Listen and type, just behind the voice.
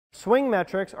Swing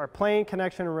metrics are plane,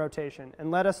 connection, and rotation, and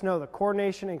let us know the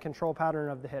coordination and control pattern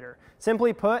of the hitter.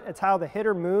 Simply put, it's how the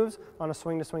hitter moves on a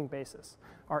swing-to-swing basis.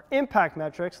 Our impact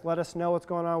metrics let us know what's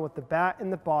going on with the bat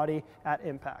and the body at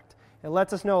impact. It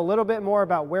lets us know a little bit more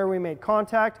about where we made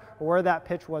contact or where that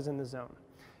pitch was in the zone.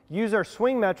 Use our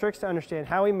swing metrics to understand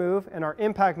how we move and our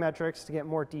impact metrics to get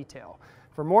more detail.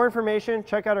 For more information,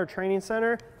 check out our training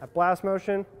center at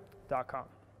blastmotion.com.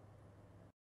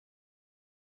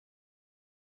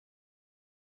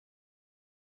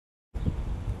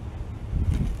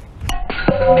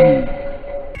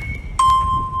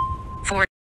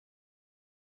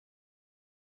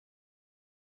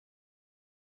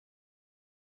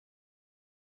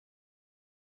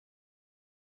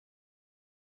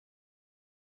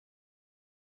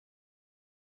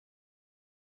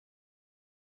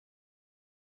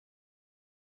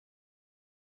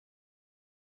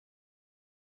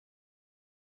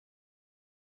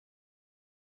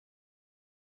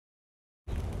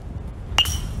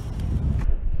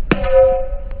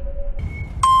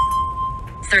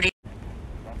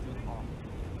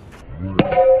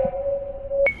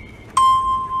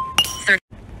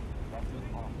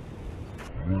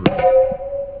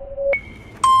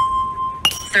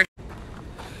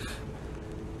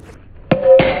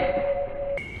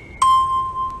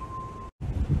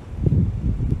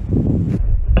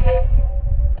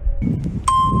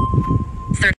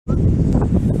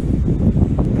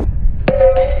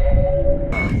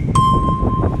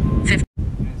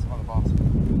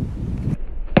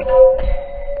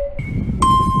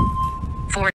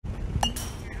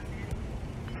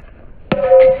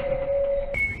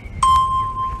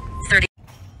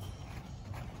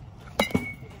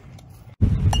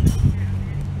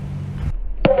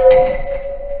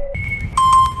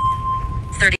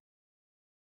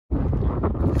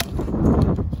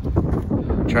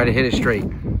 Try to hit it straight.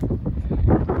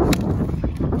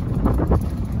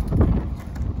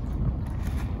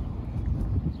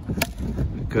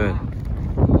 Good.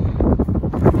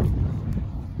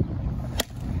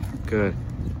 Good.